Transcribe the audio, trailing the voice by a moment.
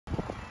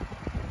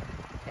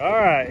All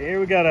right, here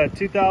we got a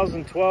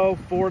 2012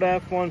 Ford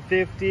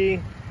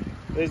F-150.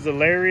 This is the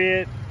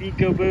Lariat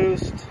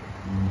EcoBoost,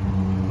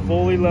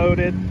 fully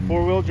loaded,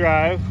 four-wheel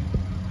drive.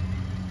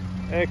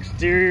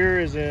 Exterior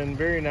is in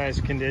very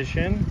nice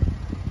condition.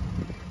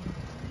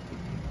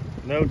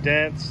 No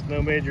dents,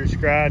 no major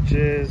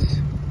scratches.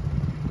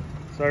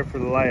 Sorry for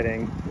the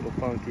lighting, a little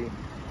funky.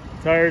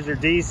 Tires are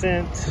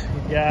decent.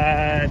 You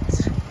got,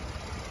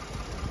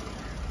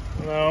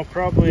 well,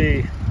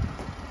 probably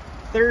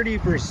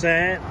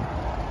 30%.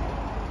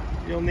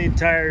 You'll need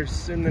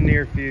tires in the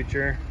near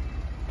future.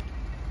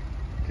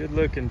 Good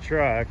looking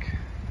truck.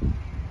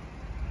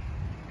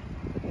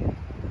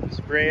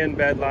 Spray-in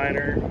bed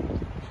liner,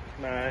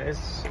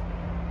 nice.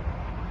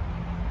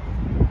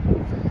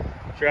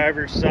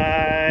 Driver's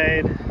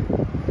side,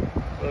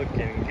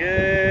 looking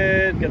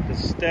good. Got the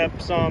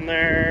steps on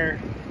there.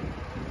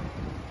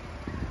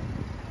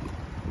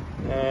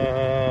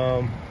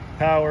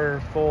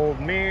 Power fold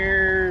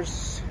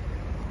mirrors.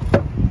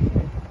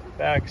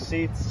 Back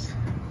seats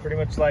pretty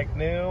much like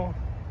new.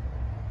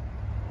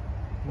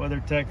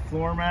 WeatherTech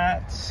floor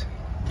mats.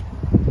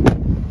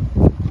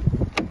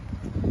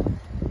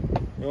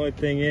 The only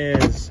thing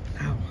is,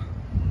 ow,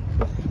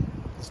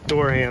 this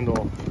door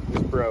handle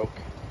is broke.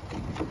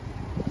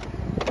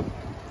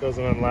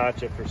 Doesn't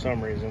unlatch it for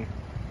some reason.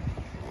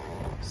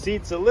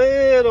 Seat's a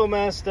little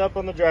messed up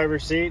on the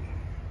driver's seat.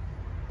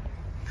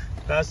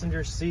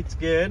 Passenger seat's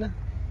good.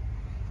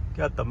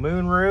 Got the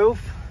moon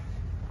roof.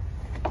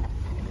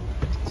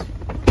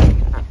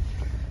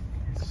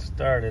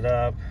 Start it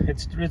up.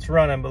 It's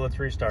running, but let's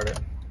restart it.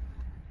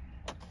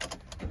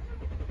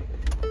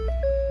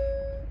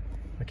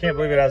 I can't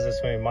believe it has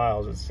this many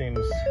miles. It seems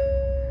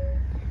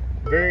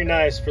very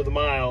nice for the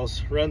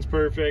miles. Runs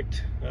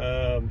perfect.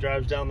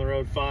 Drives down the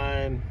road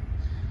fine.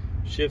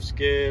 Shifts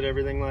good,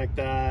 everything like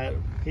that.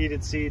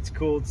 Heated seats,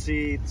 cooled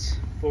seats,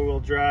 four-wheel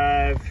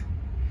drive.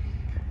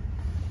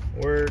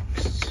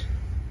 Works.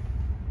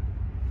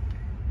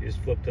 You just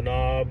flip the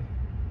knob.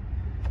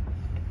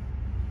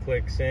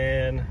 Clicks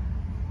in.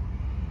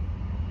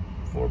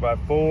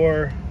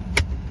 4x4,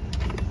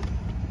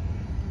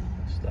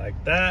 just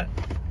like that.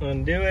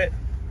 Undo it,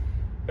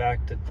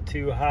 back to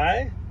 2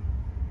 high,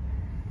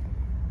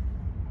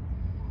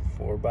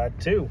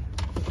 4x2.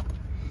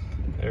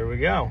 There we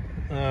go.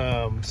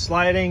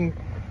 Sliding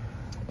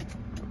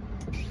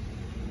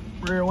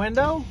rear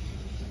window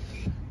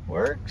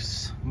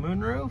works.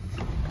 Moonroof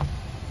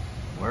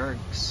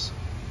works.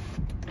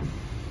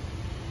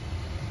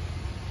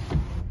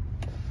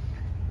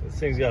 This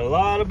thing's got a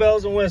lot of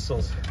bells and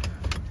whistles.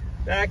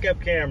 Backup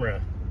camera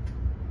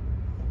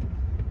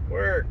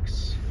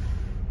works.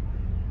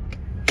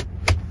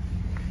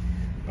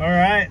 All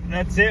right,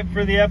 that's it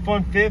for the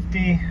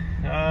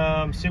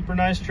F-150. Super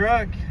nice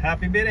truck.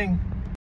 Happy bidding.